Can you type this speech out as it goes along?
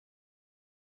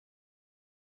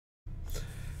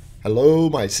Hello,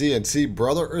 my CNC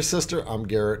brother or sister. I'm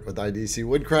Garrett with IDC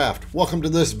Woodcraft. Welcome to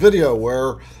this video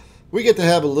where we get to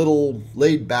have a little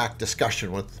laid-back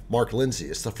discussion with Mark Lindsay.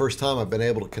 It's the first time I've been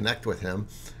able to connect with him,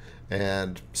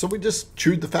 and so we just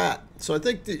chewed the fat. So I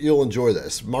think that you'll enjoy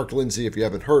this. Mark Lindsay, if you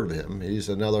haven't heard of him, he's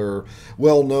another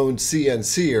well-known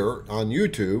CNCer on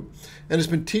YouTube and has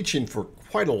been teaching for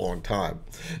quite a long time.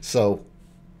 So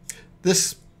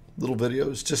this little video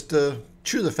is just a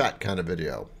chew the fat kind of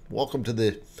video. Welcome to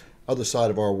the other side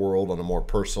of our world on a more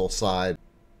personal side.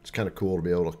 It's kind of cool to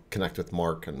be able to connect with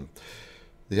Mark and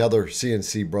the other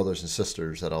CNC brothers and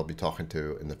sisters that I'll be talking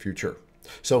to in the future.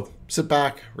 So sit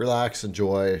back, relax,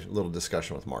 enjoy a little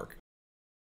discussion with Mark.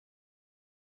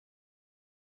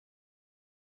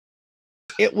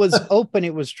 It was open.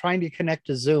 It was trying to connect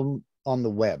to Zoom on the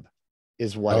web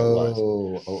is what it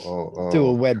was. Through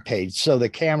a web page. So the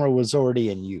camera was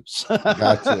already in use.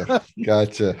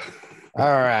 Gotcha. All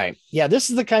right. Yeah, this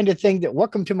is the kind of thing that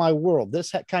welcome to my world.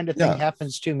 This kind of thing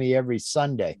happens to me every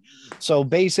Sunday. So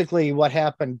basically what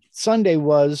happened Sunday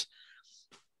was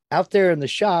out there in the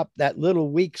shop, that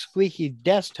little weak squeaky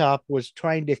desktop was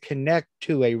trying to connect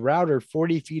to a router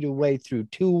 40 feet away through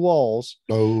two walls.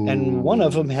 And one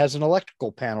of them has an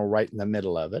electrical panel right in the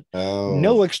middle of it.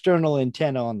 No external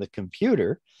antenna on the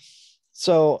computer.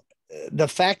 So the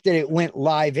fact that it went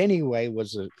live anyway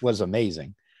was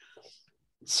amazing.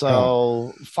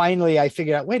 So finally I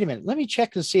figured out, wait a minute, let me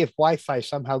check to see if Wi-Fi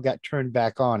somehow got turned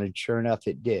back on. And sure enough,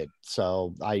 it did.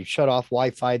 So I shut off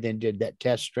Wi-Fi, then did that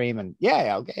test stream, and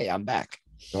okay, I'm back.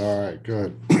 All right,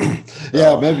 good.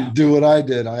 Yeah, maybe do what I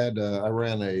did. I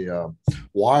ran a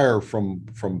wire from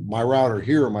my router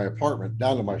here in my apartment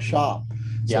down to my shop.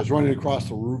 So I was running across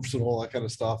the roofs and all that kind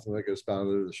of stuff, and I could spot it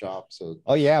to the shop. So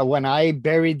when I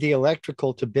buried the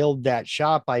electrical to build that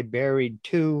shop, I buried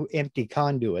two empty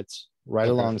conduits right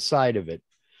alongside of it.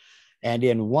 And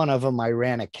in one of them, I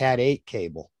ran a Cat 8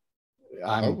 cable.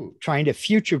 I'm trying to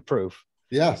future-proof.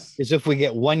 Yes. Because if we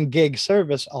get 1 gig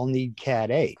service, I'll need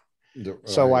Cat 8.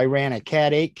 So I ran a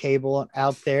Cat 8 cable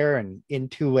out there and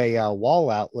into a wall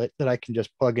outlet that I can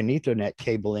just plug an Ethernet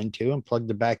cable into and plug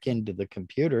the back into the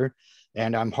computer,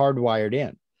 and I'm hardwired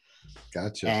in.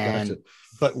 Gotcha.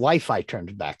 But Wi-Fi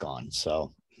turned back on,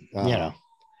 so you know.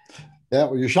 Yeah,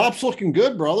 well, your shop's looking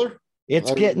good, brother.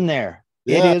 It's getting there.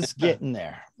 It is getting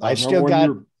there. I've still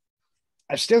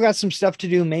got some stuff to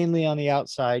do, mainly on the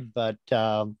outside, but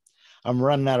I'm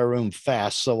running out of room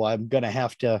fast. So I'm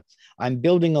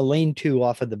building a lean-to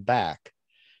off of the back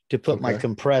to put my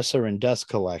compressor and dust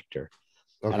collector.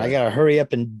 And I got to hurry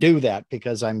up and do that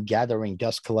because I'm gathering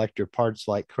dust collector parts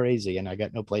like crazy and I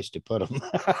got no place to put them.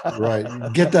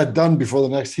 Right. Get that done before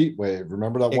the next heat wave.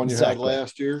 Remember that one you had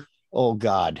last year? Oh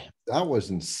God. That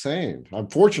was insane.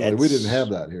 Unfortunately, we didn't have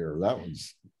that here.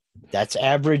 That's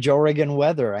average Oregon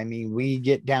weather. I mean, we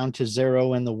get down to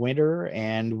 0 in the winter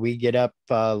and we get up.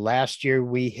 Last year,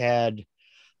 we had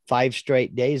 5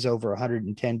 straight days over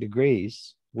 110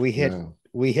 degrees. We hit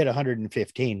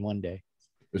 115 one day.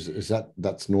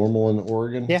 That's normal in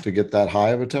Oregon to get that high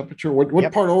of a temperature?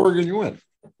 What part of Oregon you in?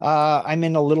 I'm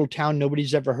in a little town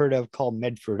nobody's ever heard of called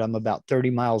Medford. I'm about 30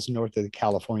 miles north of the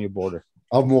California border.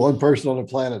 I'm one person on the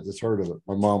planet that's heard of it.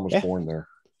 My mom was born there.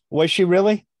 Was she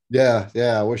really? Yeah.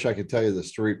 I wish I could tell you the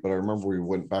street, but I remember we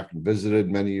went back and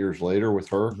visited many years later with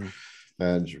her,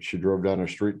 and she drove down the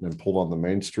street and then pulled on the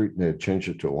main street, and they had changed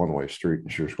it to a one-way street,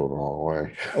 and she was going the wrong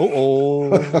way.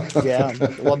 Yeah.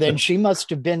 Well, then she must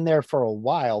have been there for a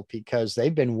while because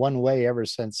they've been one way ever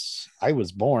since I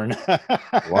was born.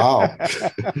 Wow.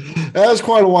 That was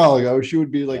quite a while ago. She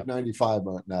would be like 95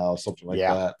 now, something like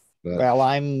that. But, well,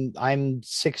 I'm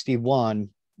 61.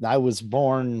 I was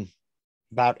born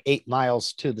about 8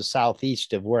 miles to the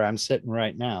southeast of where I'm sitting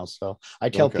right now. So I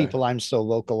tell people I'm so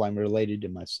local, I'm related to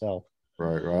myself.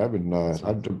 Right. I've been,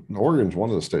 Oregon's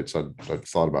one of the states I've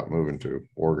thought about moving to,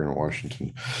 Oregon and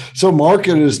Washington. So Mark,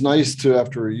 it is nice to,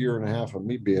 after a year and a half of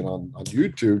me being on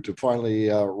YouTube, to finally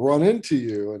run into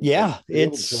you. And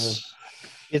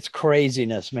it's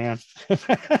craziness, man.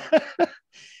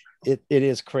 It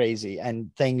is crazy,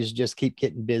 and things just keep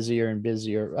getting busier and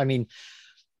busier. I mean,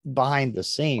 behind the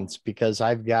scenes, because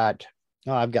I've got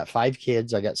 5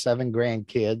 kids, I got 7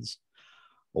 grandkids,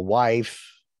 a wife,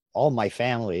 all my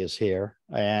family is here,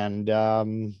 and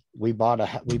we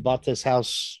bought this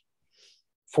house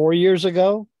 4 years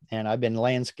ago, and I've been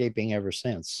landscaping ever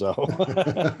since. So,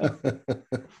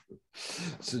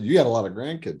 so you got a lot of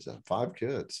grandkids, 5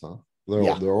 kids, huh?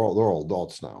 They're all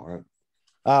adults now, right?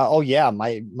 My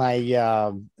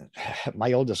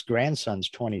oldest grandson's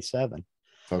 27.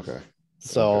 Okay.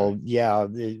 So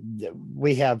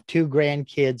we have 2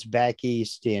 grandkids back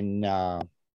east in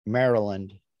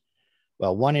Maryland,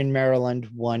 well, one in Maryland,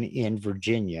 one in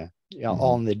Virginia,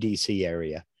 all in the DC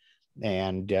area.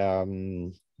 And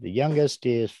the youngest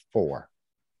is 4.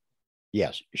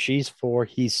 Yes, she's 4,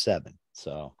 he's 7.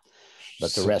 So,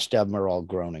 but the rest of them are all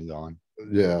grown and gone.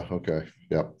 Yeah. Okay.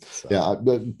 Yep. So, yeah.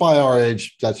 But by our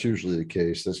age, that's usually the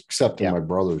case. Except in my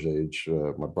brother's age.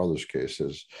 My brother's case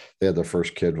is they had their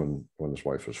first kid when his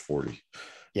wife was 40.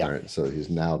 Yeah. Right. So he's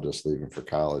now just leaving for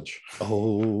college.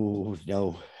 Oh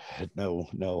no, I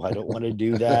don't want to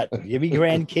do that. Give me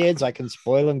grandkids. I can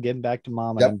spoil them, give them back to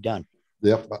mom, and I'm done.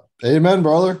 Yep. Amen,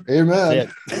 brother.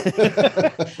 Amen.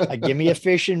 Give me a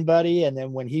fishing buddy, and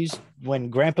then when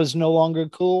grandpa's no longer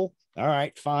cool, all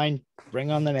right, fine.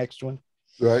 Bring on the next one.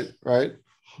 Right.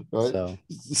 So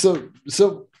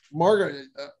Mark,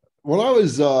 when I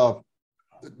was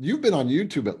you've been on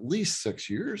YouTube at least 6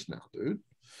 years now, dude.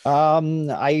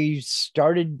 I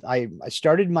started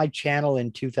my channel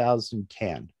in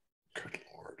 2010. Good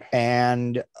Lord.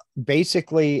 And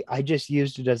basically I just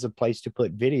used it as a place to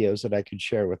put videos that I could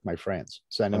share with my friends,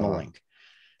 send them a link.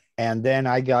 And then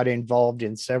I got involved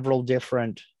in several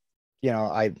different,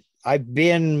 I've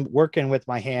been working with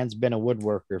my hands, been a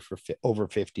woodworker for over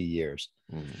 50 years.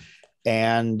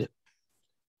 And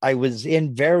I was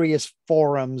in various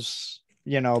forums,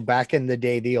 back in the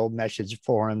day, the old message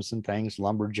forums and things,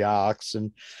 lumberjacks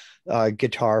and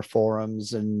guitar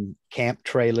forums and camp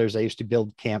trailers. I used to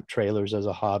build camp trailers as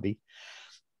a hobby.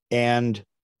 And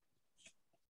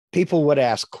people would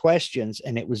ask questions,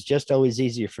 and it was just always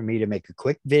easier for me to make a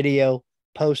quick video,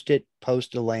 post a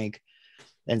link,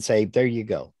 and say, there you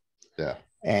go. Yeah.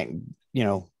 And,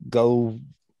 go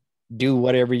do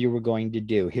whatever you were going to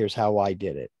do. Here's how I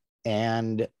did it.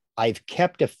 And I've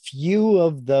kept a few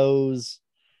of those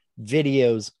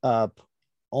videos up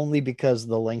only because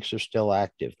the links are still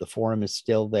active. The forum is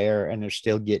still there and they're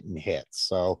still getting hits.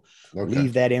 So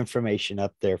leave that information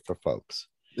up there for folks.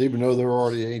 Even though they're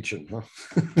already ancient, huh?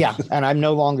 Yeah. And I'm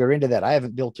no longer into that. I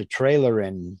haven't built a trailer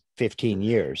in 15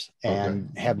 years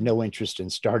and have no interest in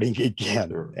starting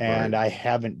again. And I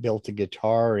haven't built a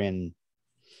guitar in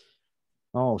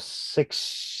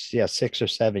 6 or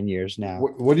 7 years now.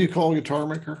 What do you call a guitar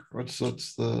maker? What's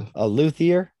a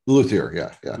luthier?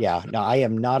 Luthier, yeah. No, I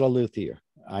am not a luthier.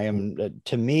 I am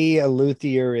to me, a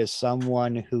luthier is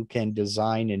someone who can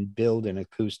design and build an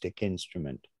acoustic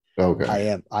instrument.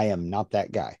 Okay. I am not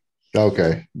that guy.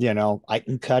 Okay. I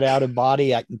can cut out a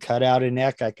body, I can cut out a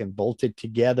neck, I can bolt it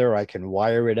together, I can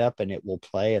wire it up, and it will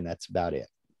play, and that's about it.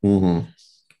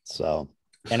 So,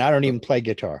 and I don't even play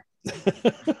guitar.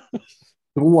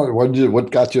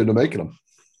 What got you into making them?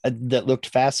 That looked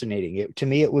fascinating. To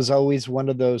me, it was always one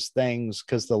of those things,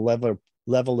 because the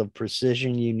level of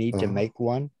precision you need to make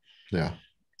one,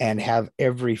 and have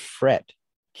every fret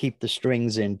keep the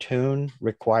strings in tune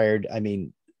required. I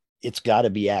mean, it's got to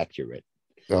be accurate.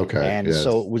 Okay. And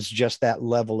so it was just that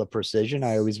level of precision.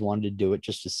 I always wanted to do it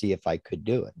just to see if I could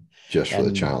do it. Just for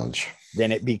the challenge.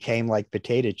 Then it became like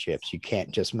potato chips. You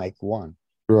can't just make one.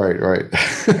 Right.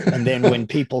 And then when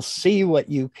people see what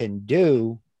you can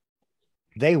do,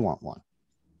 they want one.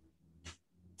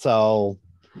 So,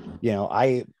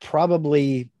 I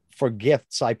probably, for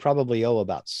gifts, I probably owe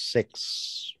about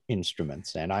 6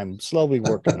 instruments, and I'm slowly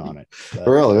working on it. But,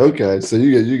 really? Okay. So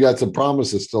you got some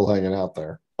promises still hanging out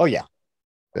there. Oh, yeah.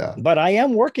 Yeah. But I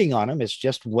am working on them. It's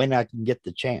just when I can get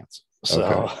the chance.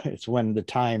 So it's when the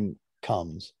time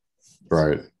comes.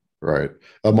 Right.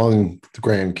 Among the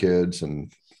grandkids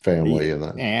and family and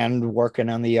that. And working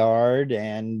on the yard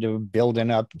and building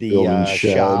up the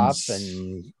shop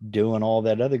and doing all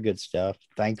that other good stuff.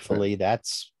 Thankfully,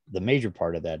 that's the major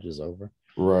part of that is over.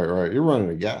 Right. You're running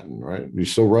a Gatton, right? You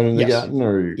still running the Gatton,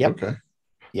 or okay?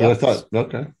 Yeah, I thought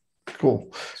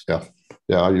cool. Yeah.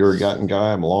 You're a Gatton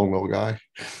guy. I'm a long mill guy.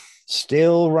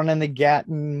 Still running the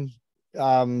Gatton.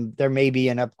 There may be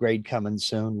an upgrade coming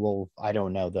soon. I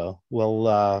don't know though.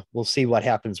 We'll see what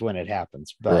happens when it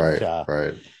happens. But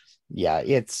right. Yeah,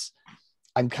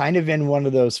 I'm kind of in one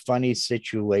of those funny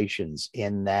situations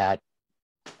in that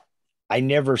I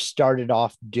never started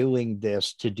off doing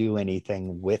this to do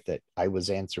anything with it. I was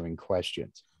answering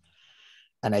questions,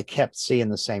 and I kept seeing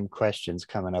the same questions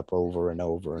coming up over and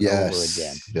over and over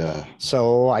again. Yeah.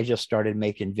 So I just started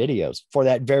making videos for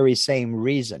that very same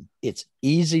reason. It's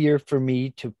easier for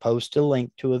me to post a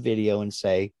link to a video and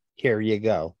say, here you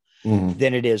go,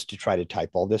 than it is to try to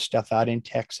type all this stuff out in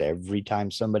text every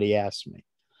time somebody asks me.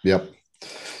 Yep.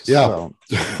 Yeah. So,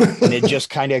 and it just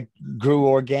kind of grew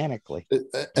organically.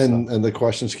 And the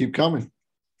questions keep coming.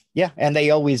 Yeah. And they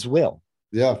always will.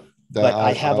 Yeah. But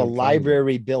I have a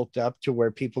library built up to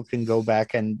where people can go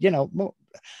back and,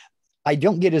 I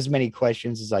don't get as many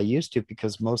questions as I used to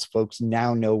because most folks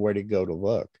now know where to go to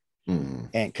look. And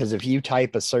because if you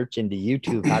type a search into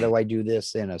YouTube, how do I do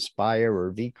this in Aspire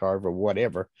or Vcarve or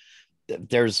whatever,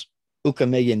 there's a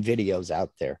million videos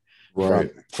out there,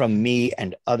 right, from me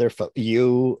and other folks,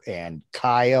 you and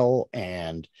Kyle,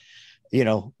 and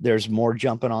there's more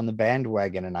jumping on the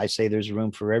bandwagon. And I say there's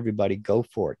room for everybody. Go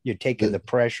for it. You're taking the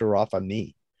pressure off of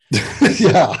me.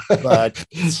 Yeah, but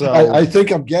so I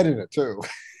think I'm getting it too.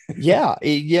 Yeah,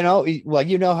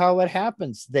 well, how it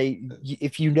happens.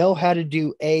 If you know how to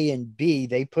do A and B,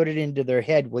 they put it into their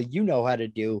head. Well, you know how to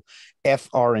do F,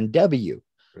 R, and W.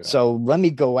 Yeah. So let me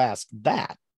go ask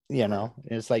that. And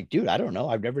it's like, dude, I don't know.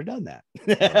 I've never done that.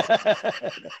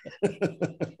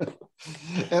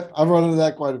 I've run into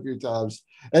that quite a few times.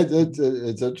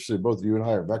 It's interesting. Both you and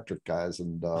I are Vectric guys,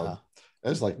 and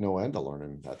there's like no end to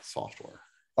learning that software.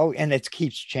 Oh, and it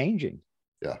keeps changing.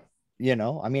 Yeah.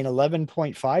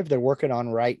 11.5 they're working on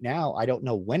right now. I don't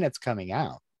know when it's coming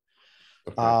out.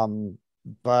 Okay.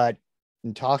 But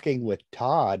in talking with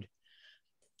Todd,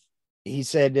 he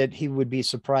said that he would be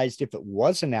surprised if it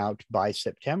wasn't out by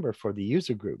September for the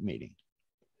user group meeting.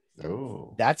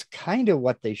 Oh, that's kind of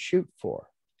what they shoot for.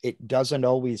 It doesn't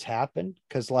always happen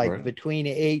because between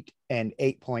 8 and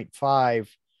 8.5,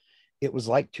 it was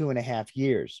like 2.5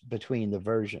 years between the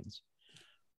versions.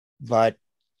 But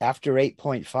after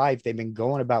 8.5, they've been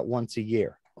going about once a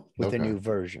year with a new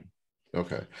version.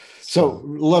 Okay. So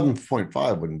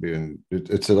 11.5 wouldn't be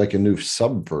it's like a new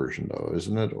subversion though,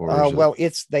 isn't it? Or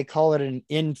they call it an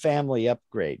in-family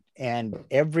upgrade. And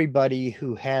everybody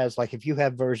who has, if you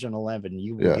have version 11,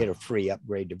 you will get a free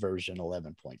upgrade to version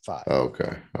 11.5.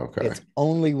 Okay. It's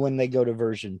only when they go to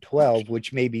version 12,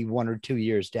 which may be 1 or 2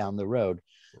 years down the road.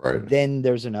 Right. Then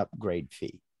there's an upgrade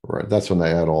fee. Right. That's when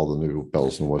they add all the new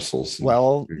bells and whistles.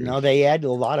 No, they add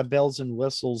a lot of bells and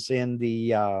whistles in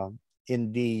the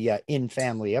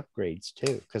in-family upgrades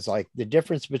too. Because the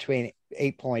difference between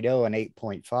 8.0 and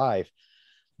 8.5,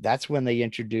 that's when they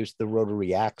introduced the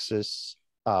rotary axis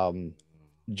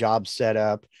job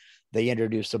setup. They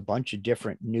introduced a bunch of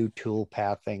different new tool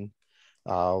pathing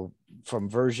from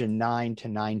version 9 to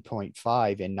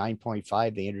 9.5. In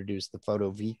 9.5, they introduced the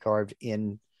photo Vcarve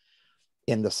in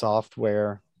the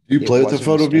software. You play with the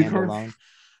photo Vcarve?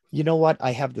 You know what?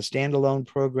 I have the standalone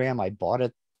program. I bought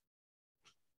it,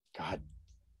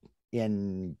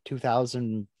 in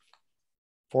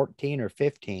 2014 or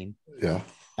 15. Yeah.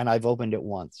 And I've opened it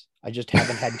once. I just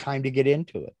haven't had time to get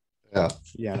into it. Yeah.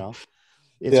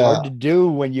 It's hard to do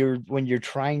when you're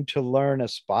trying to learn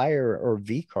Aspire or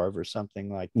Vcarve or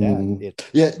something like that.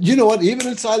 You know what? Even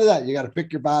inside of that, you got to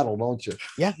pick your battle, don't you?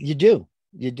 Yeah, you do.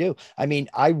 I mean,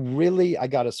 I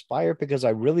got Aspire because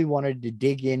I really wanted to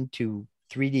dig into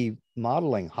 3D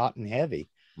modeling hot and heavy.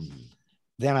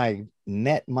 Then I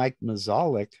met Mike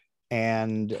Mazalik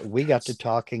and we got to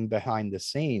talking behind the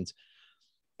scenes,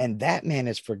 and that man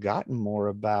has forgotten more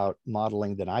about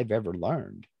modeling than I've ever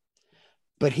learned.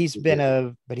 But he's been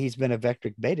a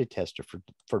Vectric beta tester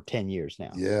for 10 years now.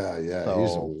 Yeah. So,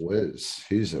 he's a whiz.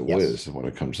 He's a whiz when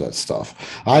it comes to that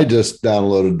stuff. I just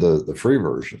downloaded the free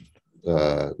version,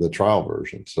 the trial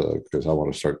version, because I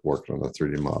want to start working on the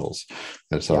 3D models.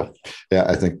 And so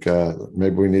I think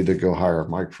maybe we need to go hire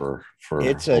Mike for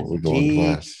it's a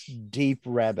deep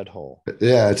rabbit hole.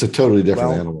 Yeah, it's a totally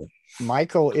different animal.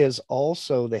 Michael is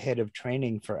also the head of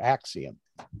training for Axiom.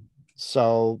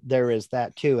 So there is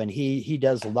that too. And he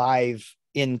does live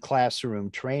in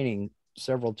classroom training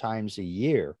several times a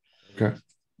year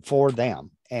for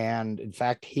them. And in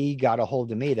fact, he got a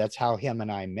hold of me. That's how him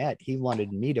and I met. He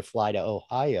wanted me to fly to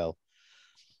Ohio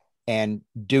and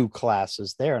do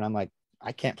classes there. And I'm like,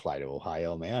 I can't fly to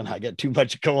Ohio, man. I got too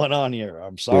much going on here.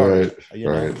 I'm sorry.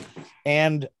 Right.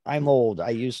 And I'm old.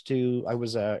 I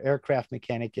was an aircraft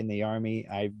mechanic in the Army.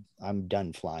 I'm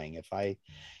done flying.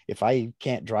 If I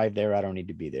can't drive there, I don't need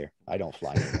to be there. I don't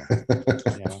fly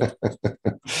anymore.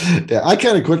 Yeah, I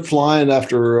kind of quit flying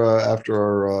after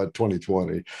our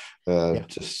 2020.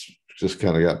 Just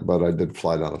kind of got, but I did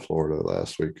fly down to Florida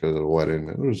last week because of the wedding.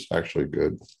 It was actually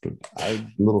good, but a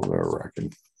little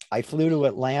nerve-wracking. I flew to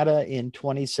Atlanta in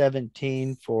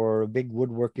 2017 for a big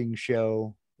woodworking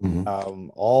show.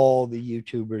 All the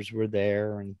YouTubers were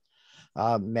there, and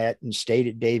met and stayed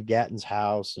at Dave Gatton's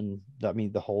house. And I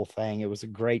mean, the whole thing, it was a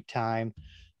great time.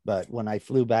 But when I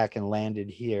flew back and landed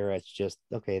here, it's just,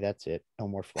 okay, that's it. No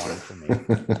more flying for me.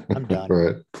 I'm done.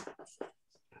 Right.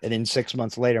 And then 6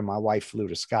 months later, my wife flew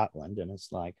to Scotland, and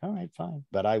it's like, all right, fine.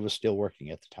 But I was still working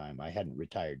at the time. I hadn't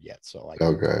retired yet. So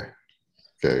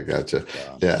Okay, gotcha.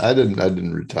 I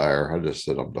didn't retire. I just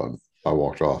said I'm done. I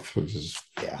walked off. It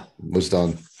was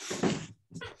done.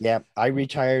 Yeah, I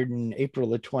retired in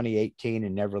April of 2018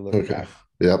 and never looked Okay. back.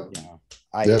 Yep. You know,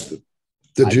 Yep.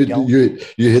 I don't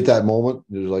You hit that moment?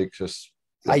 You're like just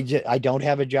yeah. I don't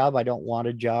have a job. I don't want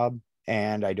a job,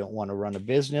 and I don't want to run a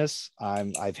business.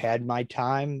 I've had my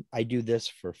time. I do this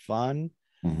for fun.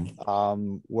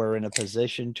 Mhm. We're in a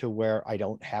position to where I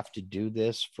don't have to do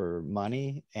this for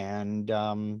money, and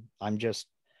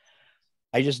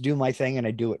I just do my thing and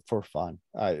I do it for fun.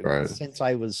 Right. Since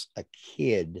I was a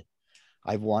kid,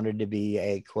 I've wanted to be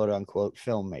a quote unquote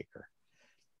filmmaker.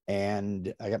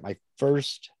 And I got my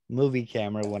first movie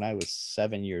camera when I was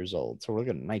 7 years old. So we're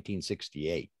looking at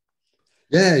 1968.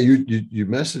 Yeah, you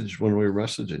messaged when we were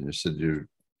messaging. You said you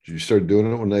started doing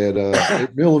it when they had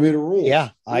 8mm rules.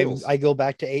 Yeah, I go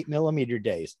back to 8mm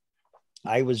days.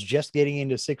 I was just getting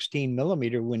into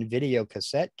 16mm when video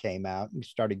cassette came out and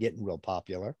started getting real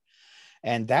popular.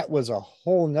 And that was a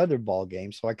whole nother ball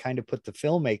game. So I kind of put the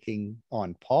filmmaking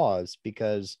on pause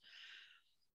because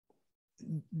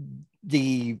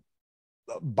the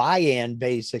buy-in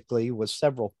basically was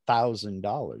several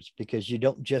 $1,000s, because you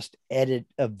don't just edit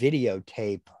a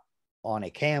videotape on a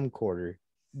camcorder.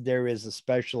 There is a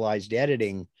specialized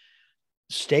editing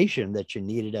station that you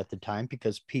needed at the time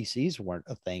because PCs weren't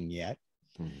a thing yet.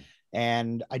 Mm-hmm.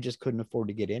 And I just couldn't afford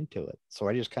to get into it. So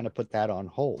I just kind of put that on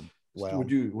hold. Well,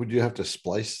 would you have to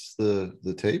splice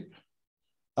the tape?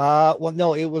 Well,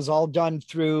 no, it was all done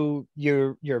through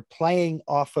you're playing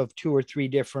off of 2 or 3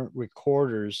 different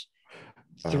recorders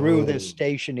through this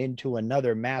station into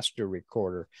another master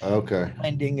recorder. Okay.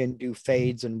 Blending and do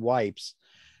fades and wipes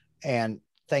and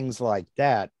things like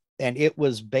that. And it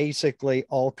was basically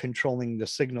all controlling the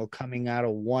signal coming out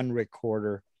of one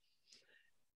recorder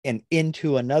and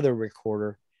into another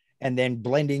recorder, and then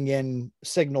blending in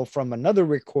signal from another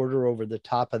recorder over the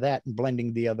top of that and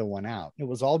blending the other one out. It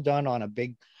was all done on a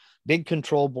big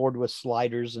control board with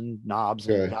sliders and knobs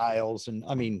and dials. And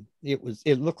I mean,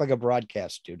 it looked like a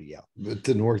broadcast studio. It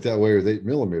didn't work that way with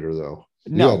 8mm though.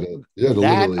 No, you had to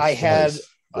literally I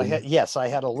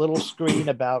had a little screen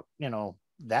about,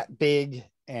 that big,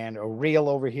 and a reel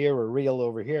over here,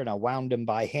 and I wound them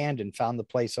by hand and found the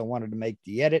place I wanted to make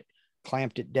the edit,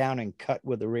 clamped it down and cut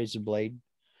with a razor blade,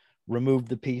 removed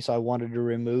the piece I wanted to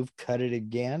remove, cut it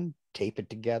again, tape it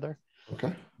together.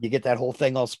 Okay. You get that whole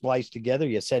thing all spliced together,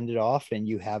 you send it off, and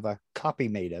you have a copy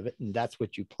made of it, and that's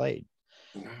what you played.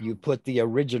 You put the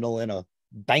original in a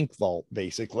bank vault,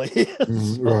 basically.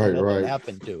 So right.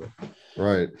 Happened to it.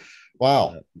 Right.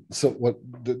 Wow. So what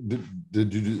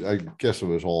did you do? I guess it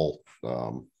was all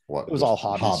what? It was all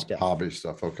hobby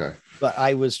stuff. Okay. But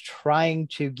I was trying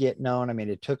to get known. I mean,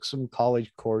 it took some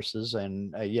college courses,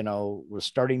 and was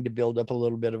starting to build up a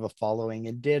little bit of a following,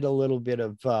 and did a little bit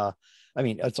of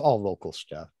it's all local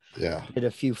stuff. Yeah. Did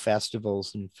a few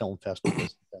festivals and film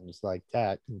festivals and things like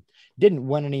that. And didn't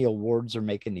win any awards or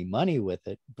make any money with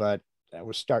it, but I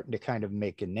was starting to kind of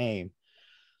make a name.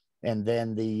 And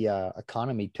then the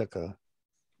economy took a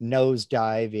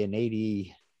nosedive in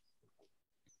 82,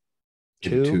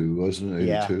 wasn't it? 82?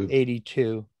 Yeah,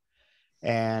 82.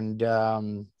 And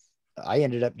I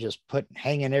ended up just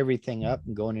hanging everything up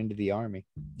and going into the Army.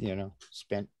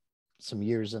 Spent some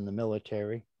years in the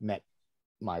military, met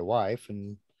my wife,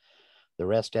 and the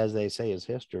rest, as they say, is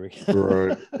history.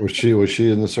 Right. Was she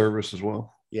in the service as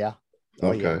well? Yeah.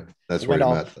 Okay. Yeah. That's where you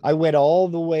met. I went all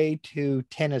the way to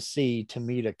Tennessee to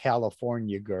meet a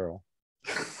California girl.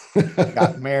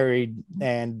 Got married,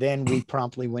 and then we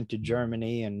promptly went to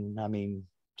Germany. And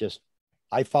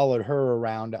I followed her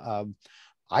around.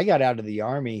 I got out of the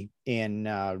Army in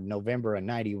November of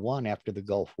 91 after the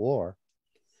Gulf War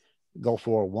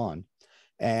I,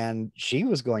 and she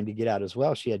was going to get out as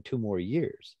well. She had 2 more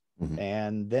years. Mm-hmm.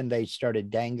 And then they started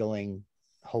dangling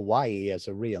Hawaii as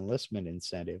a re-enlistment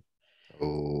incentive.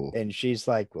 Oh. And she's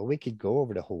like, well, we could go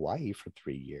over to Hawaii for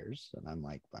 3 years. And I'm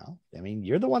like, well,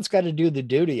 you're the one's got to do the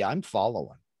duty. I'm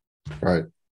following. Right.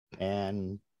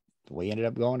 And we ended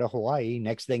up going to Hawaii.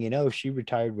 Next thing you know, she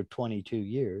retired with 22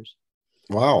 years.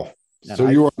 Wow. And so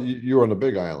you were on the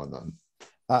Big Island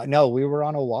then? No, we were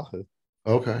on Oahu.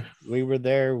 Okay. We were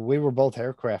there. We were both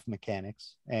aircraft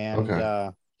mechanics.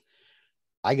 And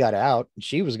I got out.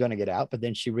 She was going to get out, but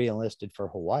then she re-enlisted for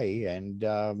Hawaii.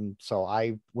 And so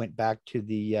I went back to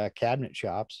the cabinet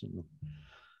shops. And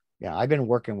I've been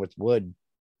working with wood,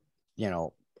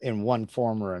 in one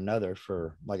form or another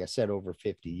for, like I said, over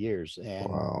 50 years. And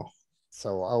wow.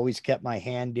 So I always kept my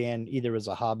hand in, either as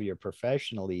a hobby or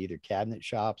professionally, either cabinet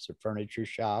shops or furniture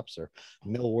shops or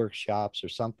millwork shops or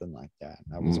something like that.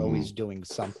 I was always doing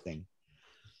something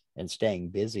and staying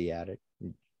busy at it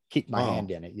and keep my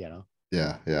hand in it, Yeah.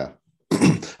 Yeah.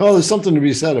 Well, there's something to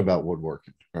be said about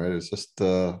woodworking, right? It's just,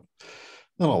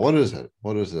 I don't know, what is it?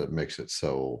 What is it that makes it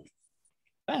so?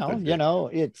 Well,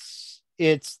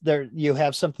 it's there. You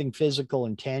have something physical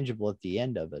and tangible at the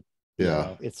end of it.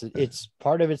 Yeah. It's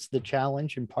part of it's the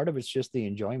challenge, and part of it's just the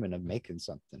enjoyment of making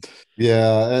something.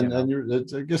 Yeah, and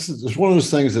I guess it's one of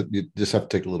those things that you just have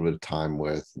to take a little bit of time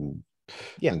with,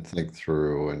 and think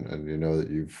through, and you know that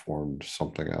you've formed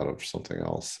something out of something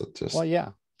else that just. Well, yeah.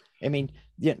 I mean,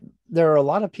 yeah, there are a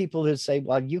lot of people that say,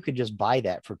 well, you could just buy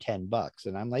that for $10.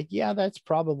 And I'm like, yeah, that's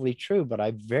probably true. But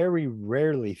I very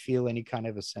rarely feel any kind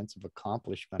of a sense of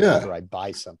accomplishment after I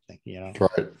buy something,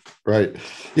 Right.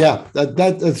 Yeah,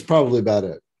 that's probably about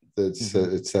it. It's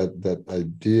that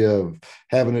idea of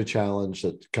having a challenge,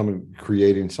 that coming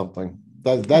creating something.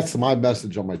 That's my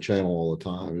message on my channel all the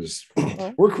time is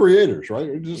we're creators, right?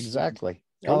 We're just exactly.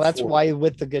 Well, that's why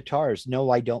with the guitars,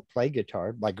 no, I don't play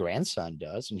guitar. My grandson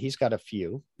does, and he's got a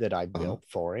few that I built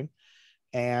for him.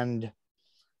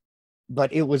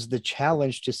 But it was the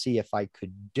challenge to see if I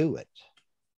could do it.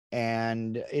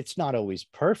 And it's not always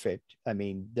perfect. I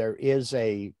mean,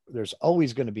 there's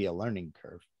always going to be a learning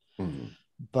curve,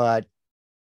 but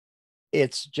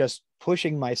it's just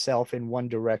pushing myself in one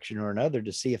direction or another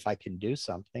to see if I can do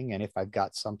something. And if I've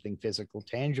got something physical,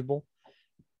 tangible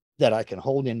that I can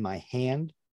hold in my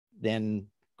hand, then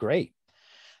great.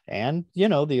 And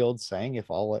the old saying,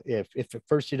 if at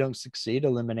first you don't succeed,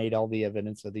 eliminate all the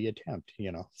evidence of the attempt,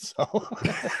 so.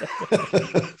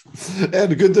 And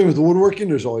the good thing with the woodworking,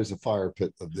 there's always a fire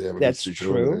pit of the evidence. That's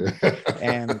true.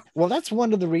 And well, that's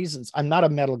one of the reasons I'm not a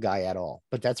metal guy at all,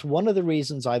 but that's one of the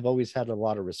reasons I've always had a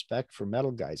lot of respect for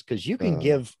metal guys, because you can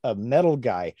give a metal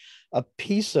guy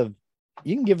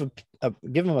you can give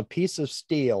him a piece of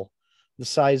steel the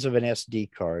size of an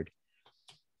SD card,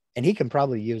 and he can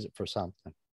probably use it for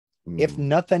something. If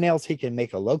nothing else, he can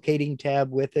make a locating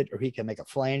tab with it, or he can make a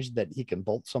flange that he can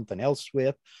bolt something else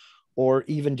with, or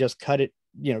even just cut it,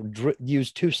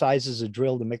 use two sizes of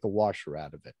drill to make a washer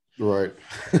out of it. Right.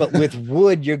 But with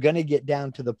wood, you're going to get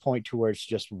down to the point to where it's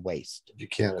just waste. You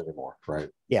can't anymore. Right.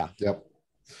 Yeah. Yep.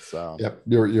 So yep,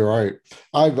 you're right.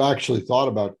 I've actually thought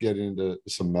about getting into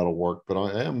some metal work, but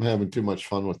I am having too much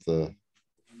fun with the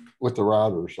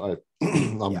routers.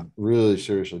 I'm really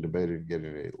seriously debating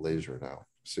getting a laser now,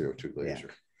 CO2 laser.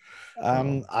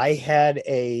 I had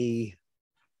a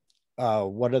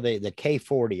what are they? The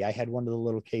K40. I had one of the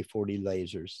little K40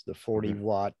 lasers, the 40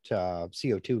 watt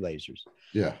CO2 lasers.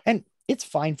 Yeah, and it's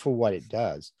fine for what it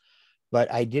does,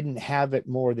 but I didn't have it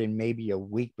more than maybe a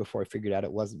week before I figured out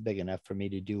it wasn't big enough for me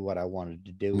to do what I wanted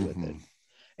to do with it.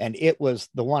 And it was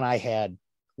the one I had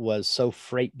was so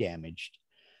freight damaged,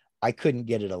 I couldn't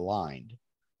get it aligned.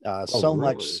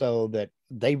 Much so that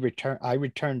I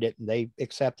returned it and they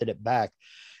accepted it back.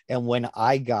 And when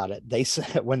I got it, they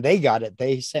sent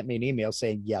me an email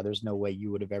saying, yeah, there's no way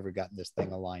you would have ever gotten this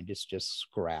thing aligned. It's just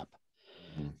scrap.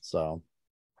 So,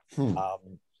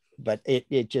 but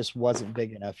it just wasn't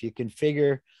big enough. You can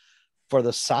figure for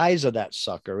the size of that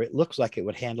sucker, it looks like it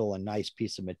would handle a nice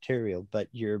piece of material, but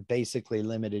you're basically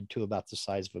limited to about the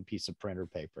size of a piece of printer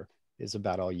paper is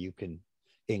about all you can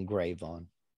engrave on.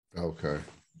 Okay.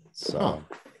 So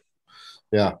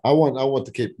yeah, I want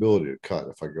the capability to cut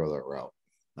if I go that route.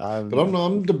 But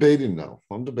I'm debating now.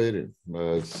 I'm debating.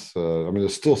 It's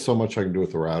there's still so much I can do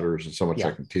with the routers and so much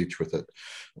I can teach with it.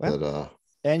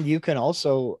 And you can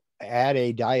also add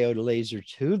a diode laser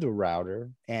to the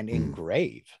router and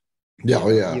engrave.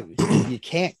 You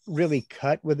can't really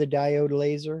cut with a diode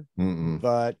laser,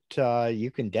 but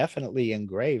you can definitely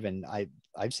engrave. And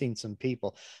I've seen some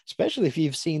people, especially if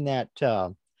you've seen that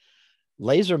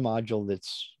laser module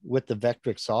that's with the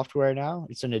Vectric software now.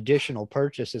 It's an additional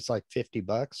purchase. It's like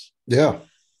 $50. Yeah.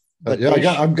 But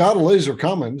I've got a laser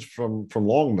coming from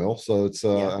Long Mill. So it's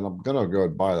and I'm gonna go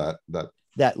and buy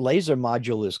that laser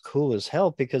module is cool as hell,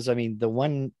 because I mean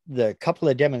the couple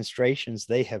of demonstrations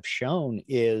they have shown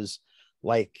is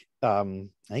like I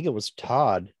think it was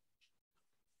Todd.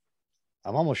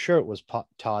 I'm almost sure it was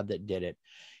Todd that did it.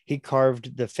 He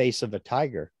carved the face of a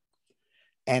tiger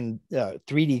and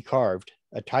 3D carved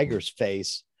a tiger's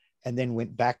face, and then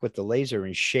went back with the laser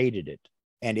and shaded it.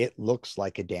 And it looks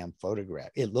like a damn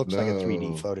photograph. It looks like a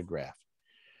 3D photograph.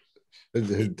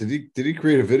 Did he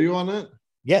create a video on that?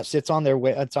 Yes, it's on their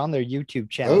YouTube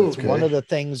channel. It's one of the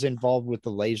things involved with the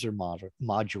laser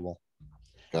module.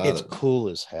 It's cool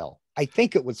as hell. I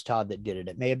think it was Todd that did it.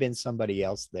 It may have been somebody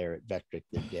else there at Vectric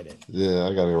that did it. Yeah,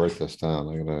 I gotta write this down.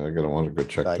 I gotta want to go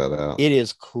check that out. It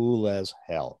is cool as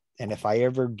hell. And if I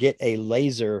ever get a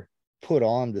laser put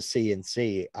on the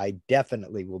CNC, I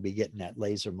definitely will be getting that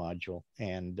laser module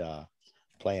and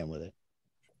playing with it.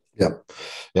 Yep.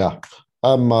 Yeah.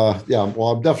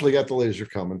 Well, I've definitely got the laser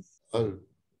coming.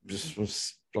 just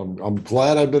was. I'm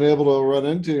glad I've been able to run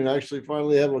into you and actually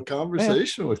finally have a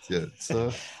conversation with you.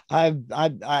 So I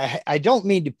don't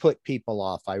mean to put people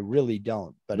off. I really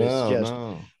don't. But it's just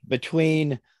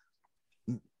between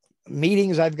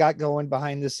meetings I've got going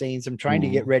behind the scenes. I'm trying to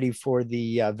get ready for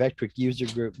the Vectric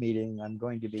user group meeting. I'm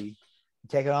going to be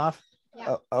taking off.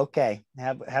 Yeah. Oh, okay.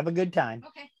 Have a good time.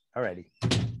 Okay. All righty.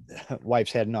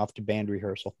 Wife's heading off to band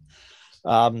rehearsal.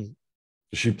 Does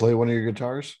she play one of your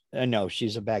guitars? No,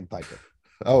 she's a bagpiper.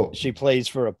 Oh, she plays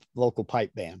for a local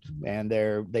pipe band, and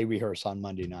they rehearse on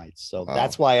Monday nights. So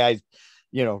that's why I,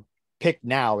 picked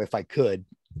now if I could,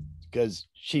 because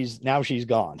she's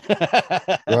gone.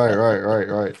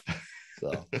 Right.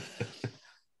 So,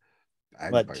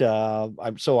 but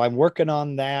I'm working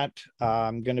on that.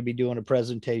 I'm going to be doing a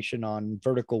presentation on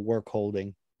vertical work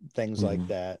holding, things like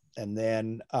that, and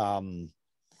then so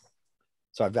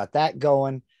I've got that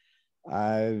going.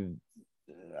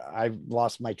 I've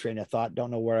lost my train of thought. Don't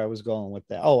know where I was going with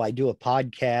that. Oh, I do a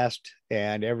podcast,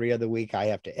 and every other week I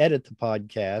have to edit the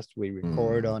podcast. We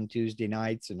record on Tuesday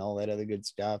nights and all that other good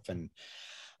stuff. And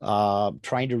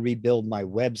trying to rebuild my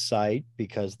website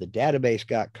because the database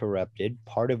got corrupted.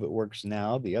 Part of it works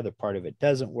now. The other part of it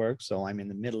doesn't work. So I'm in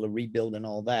the middle of rebuilding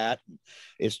all that.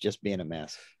 It's just being a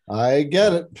mess. I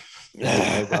get it.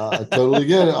 I totally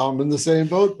get it. I'm in the same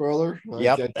boat, brother.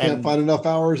 Yep. I can't find enough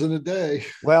hours in a day.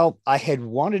 Well, I had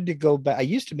wanted to go back. I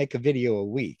used to make a video a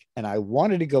week, and I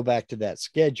wanted to go back to that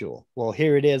schedule. Well,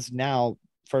 here it is now,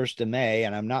 1st of May,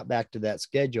 and I'm not back to that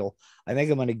schedule. I think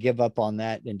I'm going to give up on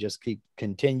that and just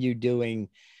continue doing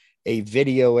a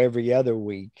video every other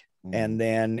week, and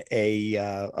then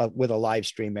with a live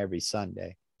stream every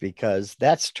Sunday, because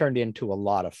that's turned into a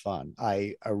lot of fun.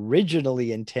 I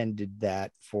originally intended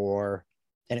that and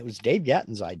it was Dave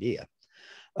Gatton's idea.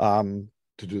 To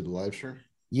do the live stream?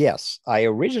 Yes, I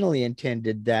originally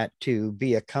intended that to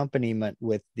be accompaniment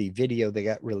with the video that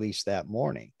got released that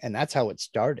morning. And that's how it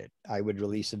started. I would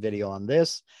release a video on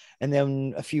this, and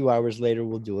then a few hours later,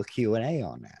 we'll do a Q&A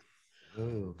on that.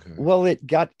 Oh, okay. Well, it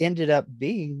ended up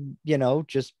being,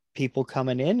 just people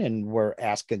coming in, and we're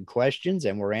asking questions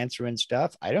and we're answering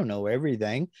stuff. I don't know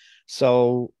everything.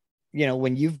 So,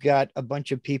 when you've got a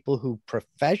bunch of people who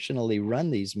professionally run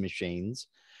these machines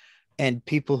and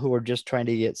people who are just trying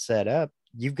to get set up,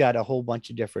 you've got a whole bunch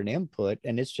of different input,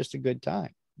 and it's just a good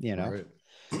time, Right.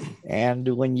 And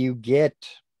when you get,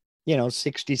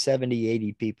 60, 70,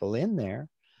 80 people in there,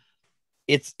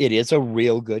 it is a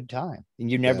real good time,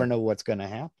 and you never know what's going to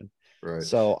happen. Right.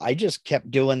 So I just kept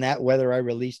doing that, whether I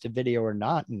released a video or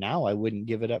not. And now I wouldn't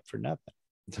give it up for nothing.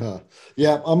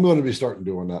 Yeah, I'm going to be starting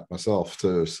doing that myself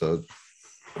too. So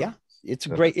yeah, it's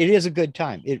great. It is a good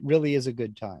time. It really is a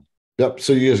good time. Yep.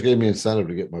 So you guys gave me incentive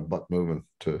to get my butt moving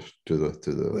to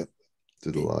the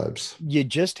lives. You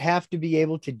just have to be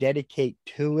able to dedicate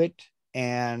to it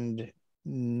and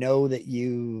know that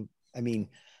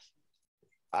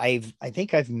I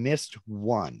think I've missed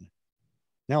one.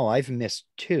 No, I've missed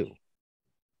two.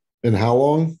 And how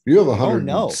long? You have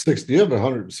 160. Oh, no. You have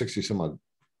 160 some odd.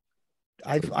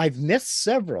 I've missed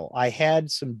several. I had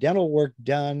some dental work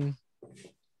done,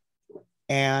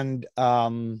 and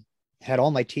had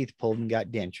all my teeth pulled and got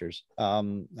dentures.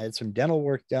 I had some dental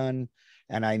work done,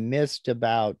 and I missed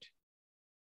I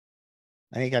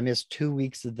think I missed 2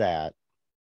 weeks of that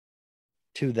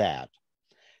to that.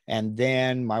 And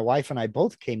then my wife and I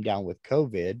both came down with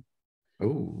COVID.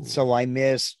 Oh. So I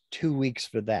missed 2 weeks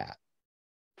for that.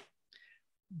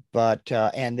 But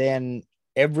and then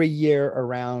every year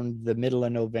around the middle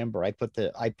of November, I put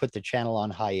the channel on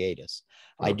hiatus.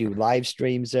 Okay. I do live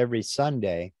streams every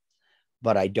Sunday,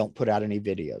 but I don't put out any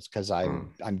videos because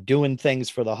I'm doing things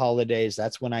for the holidays.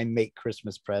 That's when I make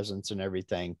Christmas presents and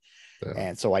everything. Yeah.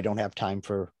 And so I don't have time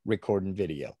for recording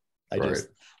video. I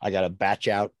got to batch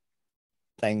out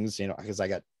things, because I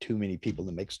got too many people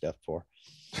to make stuff for.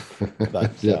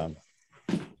 But yeah.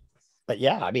 But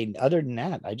yeah, other than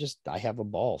that, I have a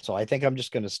ball. So I think I'm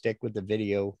just going to stick with the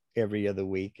video every other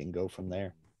week and go from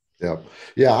there. Yeah.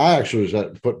 Yeah. I actually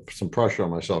put some pressure on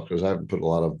myself because I haven't put a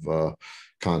lot of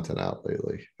content out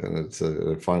lately. And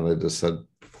it finally just said,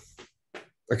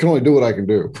 I can only do what I can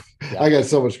do. Yeah. I got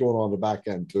so much going on the back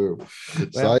end too.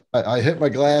 So I hit my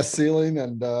glass ceiling,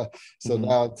 and so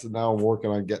now I'm working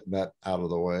on getting that out of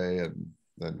the way and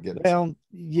then getting. Well,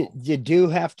 you do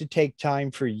have to take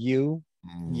time for you.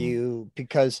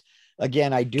 Because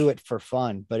again, I do it for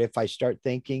fun, but if I start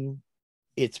thinking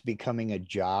it's becoming a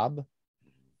job,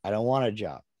 I don't want a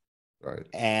job. Right.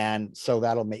 And so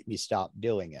that'll make me stop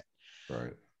doing it.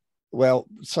 Right. Well,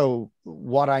 so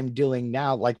what I'm doing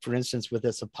now, like for instance, with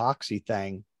this epoxy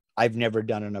thing, I've never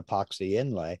done an epoxy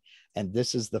inlay. And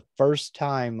this is the first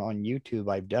time on YouTube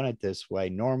I've done it this way.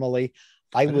 Normally,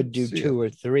 I would do two or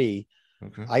three.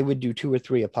 Okay. I would do 2 or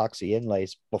 3 epoxy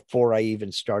inlays before I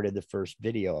even started the first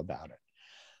video about it.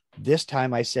 This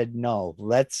time I said, no,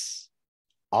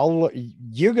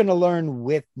 you're going to learn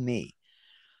with me,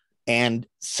 and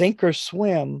sink or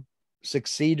swim,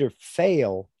 succeed or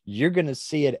fail, you're going to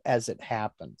see it as it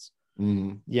happens.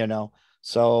 You know?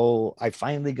 So I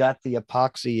finally got the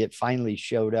epoxy. It finally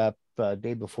showed up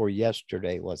day before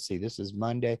yesterday. Let's see, this is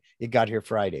Monday. It got here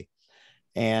Friday.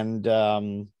 And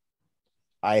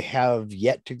I have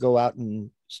yet to go out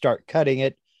and start cutting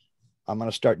it. I'm going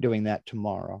to start doing that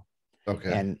tomorrow.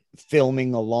 Okay. And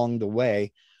filming along the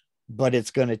way. But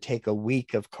it's going to take a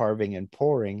week of carving and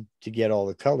pouring to get all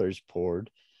the colors poured.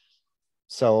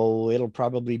 So it'll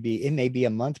probably be, it may be a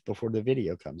month before the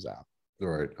video comes out.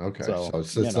 Right. Okay. So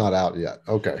it's not out yet.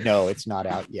 Okay. No, it's not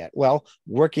out yet. Well,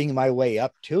 working my way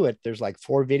up to it, there's like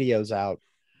 4 videos out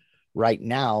right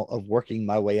now of working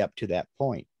my way up to that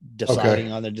point,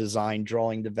 deciding on the design,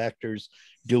 drawing the vectors,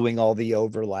 doing all the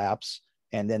overlaps.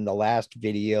 And then the last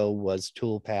video was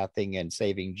tool pathing and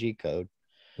saving G code.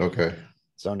 Okay.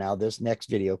 So now this next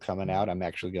video coming out, I'm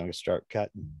actually going to start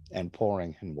cutting and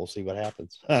pouring, and we'll see what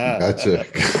happens. Gotcha.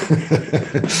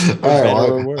 All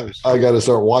right, well, I got to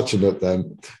start watching it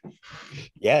then.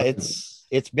 Yeah,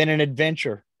 it's been an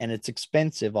adventure, and it's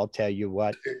expensive. I'll tell you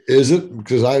what. Is it?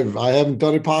 Because I haven't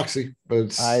done epoxy,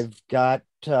 but I've got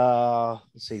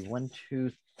let's see, 1,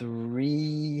 2,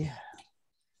 3.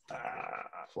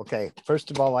 Okay, first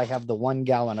of all, I have the 1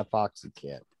 gallon epoxy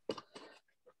kit.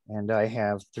 And I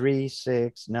have 3,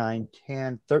 6, 9,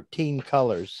 10, 13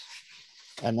 colors.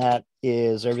 And that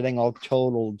is everything all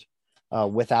totaled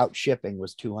without shipping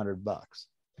was $200.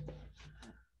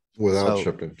 Without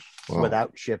shipping. Wow.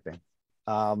 Without shipping.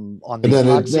 On the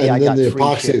epoxy, I got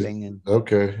free shipping. And,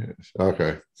 okay. All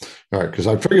right. Because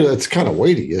I figure that's kind of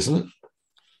weighty, isn't it?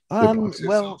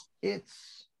 Well,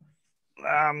 it's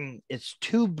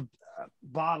 2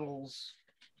 bottles.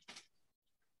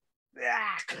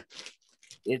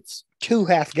 It's 2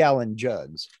 half-gallon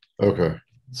jugs. Okay.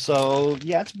 So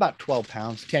yeah, it's about 12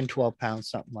 pounds, 10, 12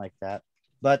 pounds, something like that.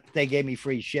 But they gave me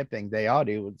free shipping. They ought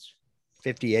to. It's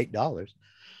 $58.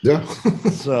 Yeah.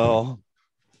 So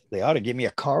they ought to give me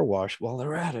a car wash while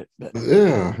they're at it. But.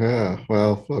 Yeah.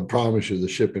 Well, I promise you the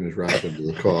shipping is wrapped into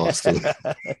the cost.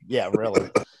 Yeah, really.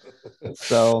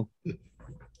 So,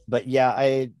 but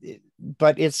yeah,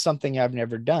 but it's something I've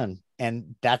never done.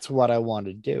 And that's what I want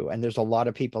to do. And there's a lot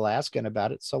of people asking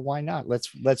about it. So why not?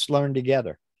 Let's learn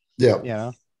together. Yeah. You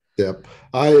know? Yep.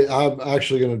 I'm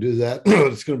actually going to do that.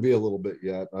 It's going to be a little bit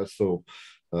yet.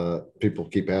 People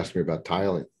keep asking me about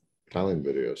tiling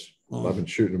videos. I've been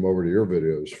shooting them over to your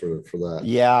videos for that.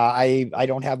 Yeah. I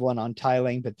don't have one on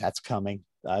tiling, but that's coming.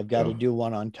 I've got to do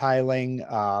one on tiling.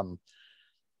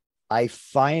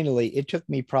 It took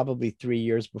me probably 3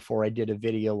 years before I did a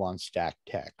video on stacked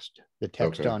text, the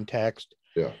text on text.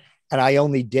 Yeah. And I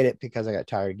only did it because I got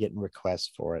tired of getting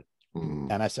requests for it.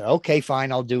 And I said, okay,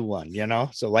 fine, I'll do one, you know?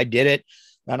 So I did it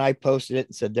and I posted it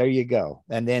and said, there you go.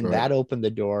 And then that opened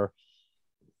the door,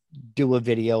 do a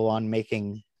video on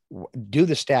do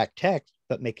the stacked text,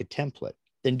 but make a template,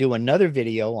 then do another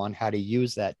video on how to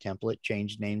use that template,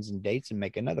 change names and dates and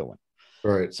make another one.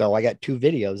 Right. So I got 2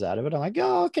 videos out of it. I'm like,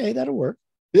 oh, okay, that'll work.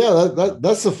 Yeah,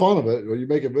 that's the fun of it. When you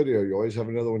make a video, you always have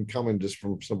another one coming just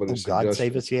from somebody's suggestion. God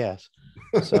save us, yes.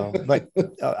 So, but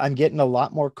I'm getting a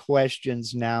lot more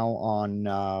questions now on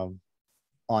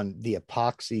the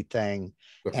epoxy thing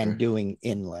and doing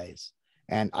inlays.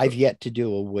 And I've yet to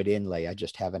do a wood inlay. I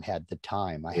just haven't had the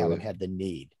time. I haven't had the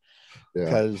need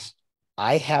because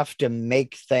I have to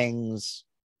make things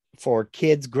for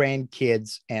kids,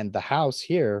 grandkids, and the house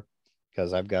here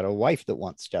because I've got a wife that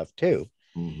wants stuff too.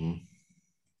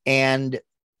 And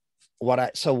what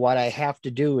I have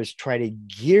to do is try to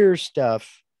gear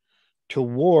stuff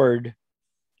toward,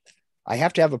 I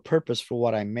have to have a purpose for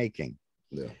what I'm making.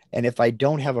 Yeah. And if I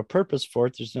don't have a purpose for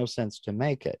it, there's no sense to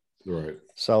make it. Right.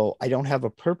 So I don't have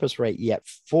a purpose right yet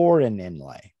for an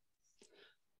inlay.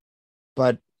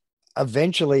 But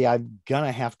eventually I'm going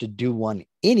to have to do one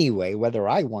anyway, whether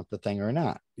I want the thing or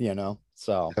not, you know?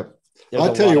 So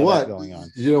I'll tell you what, going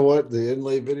on. You know what? The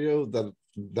inlay video,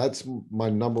 that's my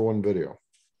 #1 video.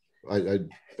 I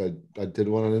did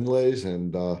one on inlays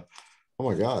and oh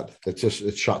my God,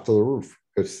 it shot to the roof.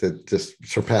 It just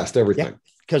surpassed everything. Yeah,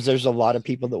 because there's a lot of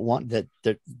people that want that.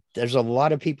 There's a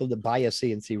lot of people that buy a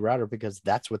CNC router because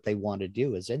that's what they want to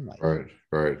do is inlay.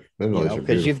 Right.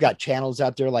 Because you've got channels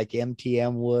out there like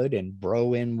MTM Wood and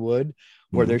Bro In Wood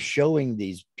where they're showing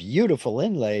these beautiful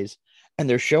inlays and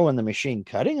they're showing the machine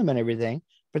cutting them and everything,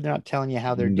 but they're not telling you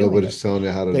how they're doing it. Nobody's telling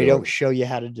you how to do it. They don't show you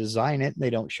how to design it. And they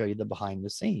don't show you the behind the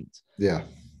scenes. Yeah.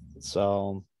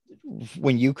 So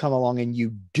when you come along and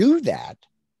you do that,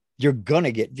 you're going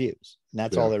to get views. And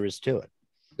that's all there is to it.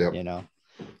 Yep. You know,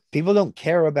 people don't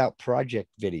care about project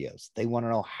videos. They want to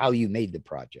know how you made the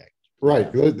project.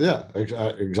 Right. Yeah,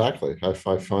 exactly. I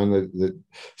find that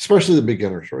especially the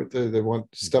beginners, right? They want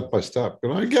step by step.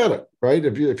 And I get it, right?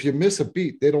 If you miss a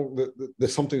beat, they don't,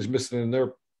 something's missing in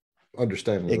their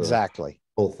understanding. Exactly.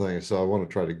 The whole thing. So I want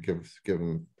to try to give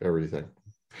them everything.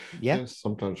 Yeah. And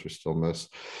sometimes we still miss.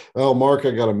 Oh, Mark,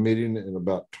 I got a meeting in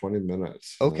about 20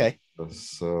 minutes. Okay.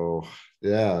 So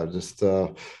yeah, just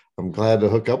I'm glad to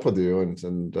hook up with you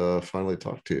and finally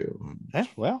talk to you. Yeah,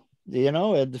 well, you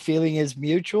know, the feeling is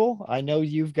mutual. I know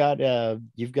you've got a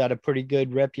pretty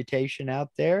good reputation out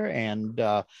there, and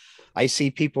I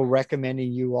see people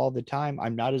recommending you all the time.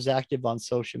 I'm not as active on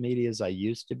social media as I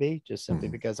used to be, just simply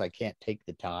because I can't take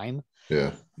the time.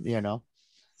 Yeah. You know,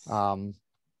 and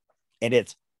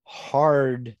it's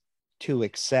hard to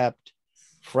accept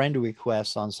friend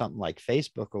requests on something like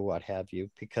Facebook or what have you,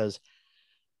 because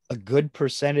a good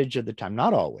percentage of the time,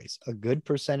 not always, a good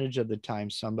percentage of the time,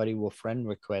 somebody will friend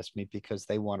request me because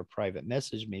they want to private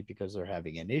message me because they're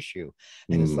having an issue.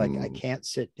 And it's like, I can't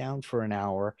sit down for an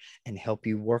hour and help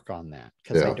you work on that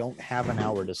because I don't have an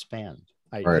hour to spend.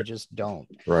 I just don't.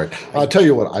 Right. I'll tell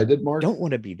you what I did, Mark. Don't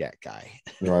want to be that guy.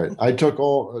 Right. I took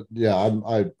all,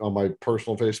 I on my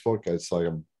personal Facebook, it's like,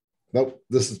 nope,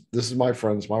 this is my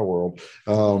friends, my world.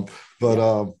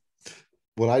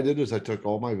 What I did is I took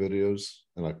all my videos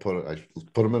and I put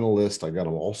them in a list. I got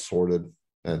them all sorted.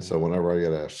 And so whenever I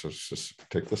get asked, just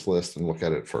take this list and look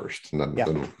at it first, and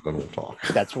then we'll talk.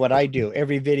 That's what I do.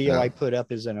 Every video I put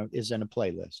up is in a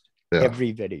playlist. Yeah.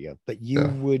 Every video. But you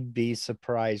would be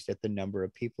surprised at the number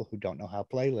of people who don't know how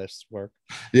playlists work.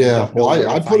 Yeah. Well,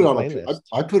 I put it on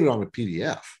I put it on a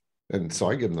PDF. And so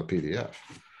I give them the PDF.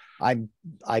 I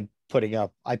put it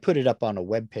up on a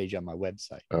web page on my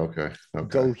website. Okay.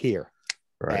 Go here.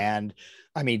 Right. And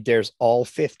I mean, there's all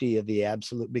 50 of the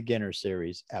Absolute Beginner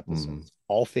Series episodes,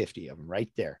 all 50 of them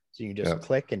right there. So you can just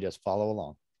click and just follow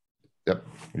along. Yep.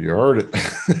 You heard it.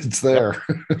 It's there.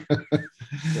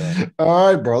 All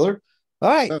right, brother. All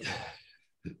right.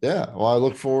 Yeah. Well, I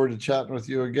look forward to chatting with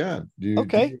you again. Do you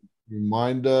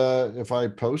mind if I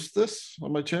post this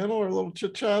on my channel or a little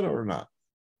chit chat or not?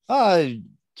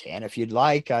 Can if you'd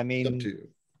like. I mean, up to you.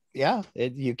 Yeah,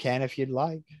 you can if you'd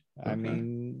like. Okay. I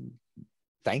mean,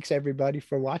 thanks everybody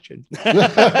for watching.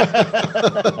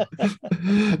 Yeah,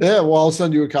 well, I'll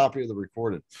send you a copy of the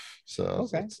recorded. So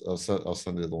I'll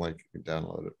send you the link. You can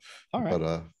download it. All right.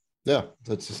 But yeah,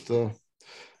 that's just I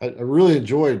really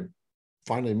enjoyed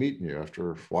finally meeting you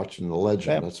after watching The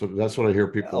Legend. That's what I hear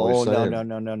people always say.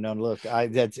 No. Look,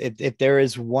 if there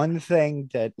is one thing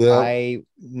that I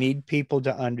need people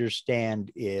to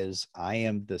understand is I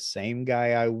am the same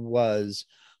guy I was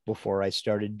before I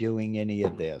started doing any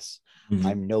of this.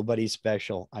 I'm nobody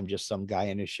special. I'm just some guy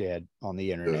in a shed on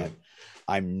the internet. Yeah.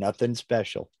 I'm nothing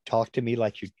special. Talk to me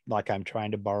like I'm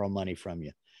trying to borrow money from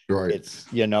you. Right. It's,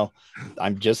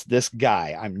 I'm just this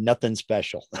guy. I'm nothing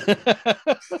special.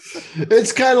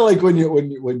 It's kind of like when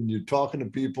you're talking to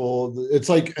people, it's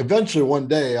like eventually one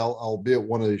day I'll be at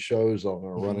one of these shows I'm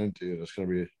going to run into you, and it's going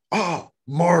to be,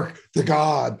 Mark the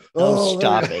God. Oh,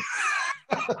 stop it.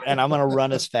 And I'm going to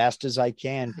run as fast as I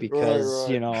can because,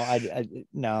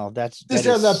 that's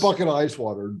have that bucket of ice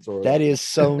water. That is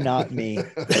so not me.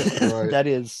 That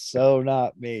is so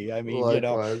not me. I mean,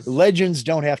 legends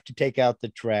don't have to take out the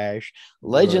trash.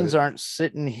 Legends aren't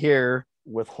sitting here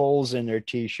with holes in their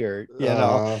t-shirt,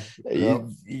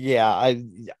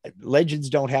 legends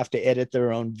don't have to edit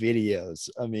their own videos.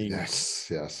 I mean,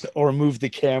 yes, or move the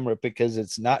camera because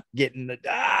it's not getting the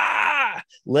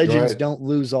legends don't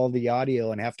lose all the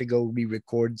audio and have to go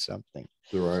re-record something.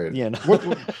 Right.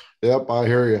 Yep, I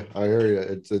hear you.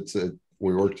 It's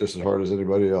we work just as hard as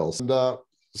anybody else. And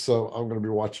so I'm going to be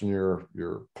watching your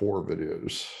pour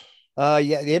videos.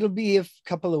 It'll be a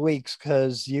couple of weeks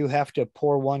because you have to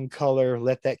pour one color,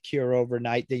 let that cure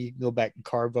overnight. Then you can go back and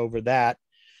carve over that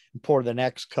and pour the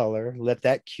next color, let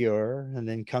that cure, and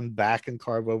then come back and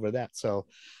carve over that. So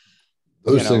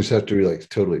those things have to be like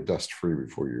totally dust free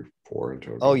before you pour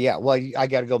into it. Oh yeah. Well, I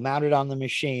got to go mount it on the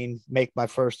machine, make my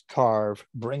first carve,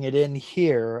 bring it in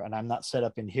here. And I'm not set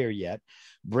up in here yet.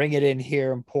 Bring it in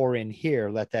here and pour in here,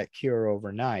 let that cure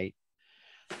overnight.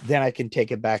 Then I can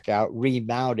take it back out,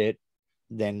 remount it,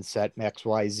 then set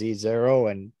XYZ 0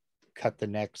 and cut the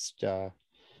next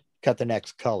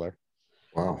color.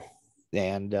 Wow.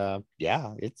 And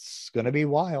it's gonna be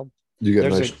wild. You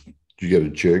get a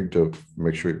jig to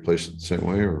make sure you place it the same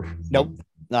way, or nope.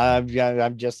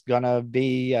 I'm just gonna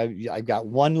be. I've got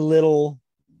one little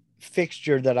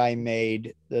fixture that I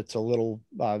made that's a little.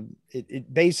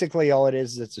 It basically all it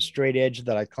is. It's a straight edge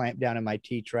that I clamp down in my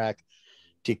T-track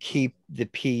to keep the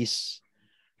piece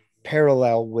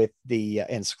parallel with the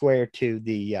and square to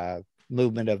the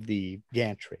movement of the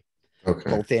gantry,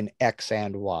 both in X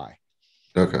and Y.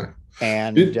 Okay.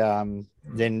 And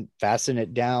then fasten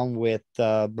it down with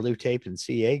blue tape and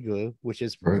CA glue, which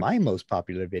is my most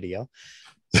popular video.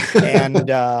 And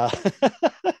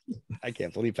I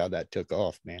can't believe how that took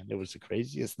off, man. It was the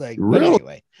craziest thing. Really? But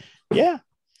anyway, yeah.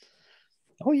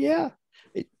 Oh yeah.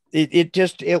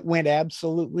 It went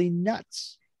absolutely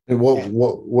nuts. And what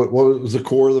was the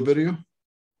core of the video?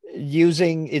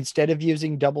 Instead of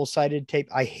using double-sided tape,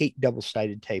 I hate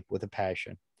double-sided tape with a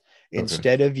passion.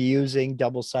 Instead of using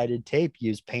double-sided tape,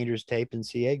 use painter's tape and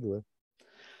CA glue.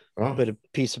 Oh. Put a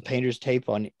piece of painter's tape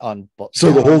on.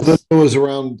 So the whole video was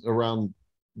around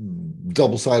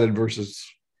double-sided versus.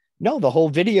 No, the whole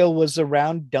video was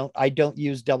around. I don't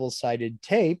use double-sided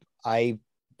tape. I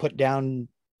put down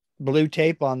blue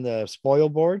tape on the spoil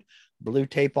board, blue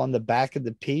tape on the back of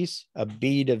the piece, a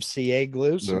bead of CA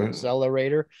glue, some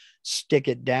accelerator, stick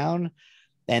it down,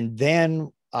 and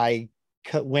then I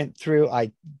went through.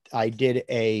 I did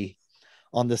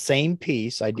on the same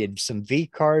piece. I did some V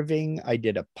carving. I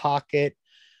did a pocket.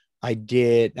 I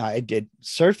did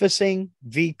surfacing,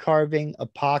 V carving, a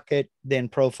pocket, then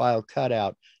profile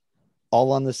cutout,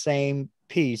 all on the same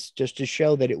piece, just to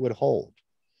show that it would hold.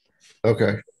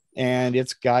 Okay. And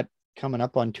it's got coming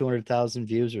up on 200,000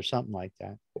 views or something like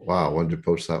that. Wow. When did you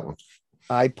post that one?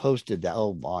 I posted that.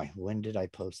 Oh boy. When did I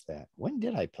post that?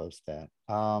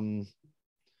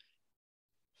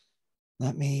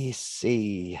 Let me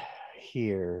see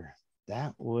here.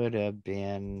 That would have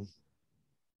been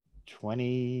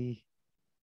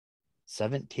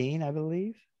 2017, I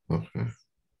believe. Okay.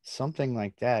 Something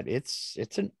like that. It's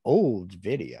an old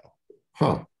video.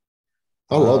 Huh.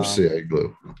 I love CA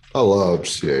glue. I love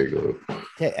CA glue.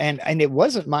 And it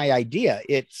wasn't my idea.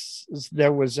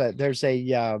 There's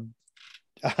a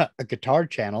guitar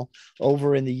channel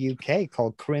over in the UK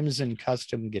called Crimson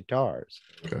Custom Guitars.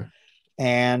 Okay.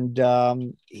 And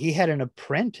he had an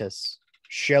apprentice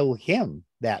show him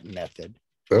that method.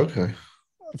 Okay.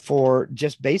 For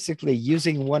just basically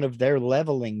using one of their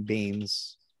leveling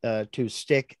beams to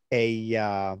stick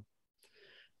a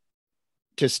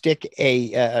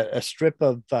strip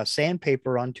of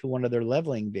sandpaper onto one of their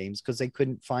leveling beams, because they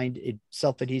couldn't find a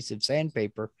self-adhesive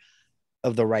sandpaper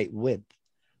of the right width.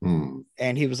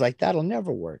 And he was like, that'll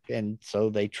never work. And so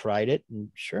they tried it, and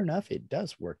sure enough, it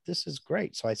does work. This is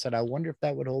great. So I said, I wonder if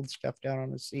that would hold stuff down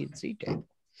on a CNC table.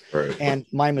 Right. And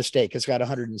my mistake, it's got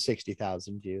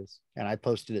 160,000 views, and I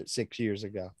posted it 6 years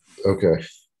ago. Okay.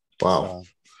 Wow.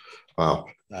 Wow.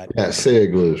 Yeah, CA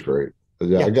glue is great.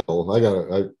 Yeah.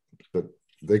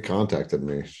 They contacted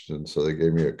me, and so they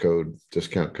gave me a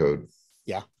discount code.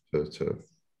 Yeah. To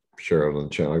share it on the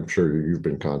channel. I'm sure you've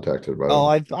been contacted by. Oh,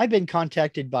 I've been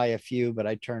contacted by a few, but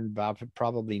I turned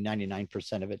probably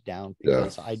 99% of it down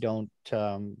because I don't.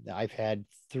 I've had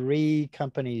 3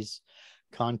 companies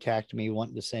contact me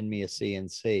wanting to send me a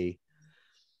CNC,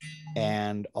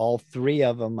 and all 3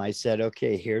 of them, I said,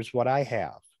 okay, here's what I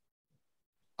have.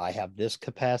 I have this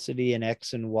capacity in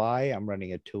X and Y. I'm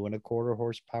running a 2.25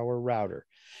 horsepower router.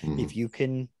 If you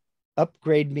can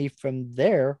upgrade me from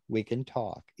there, we can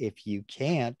talk. If you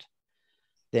can't,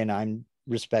 then I'm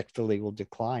respectfully will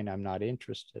decline. I'm not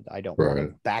interested. I don't want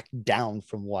to back down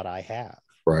from what I have.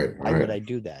 Right. Why would I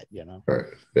do that? Right.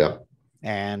 Yeah.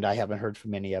 And I haven't heard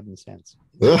from any of them since.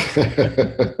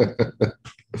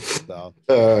 So.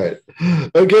 All right.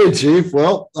 Okay, Chief.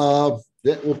 Well,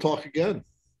 we'll talk again.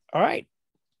 All right.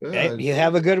 Yeah, you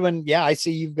have a good one. Yeah, I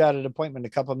see you've got an appointment in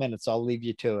a couple of minutes. I'll leave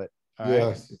you to it. All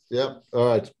right. Yep. All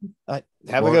right.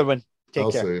 Have a good one.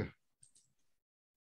 Take care. See you.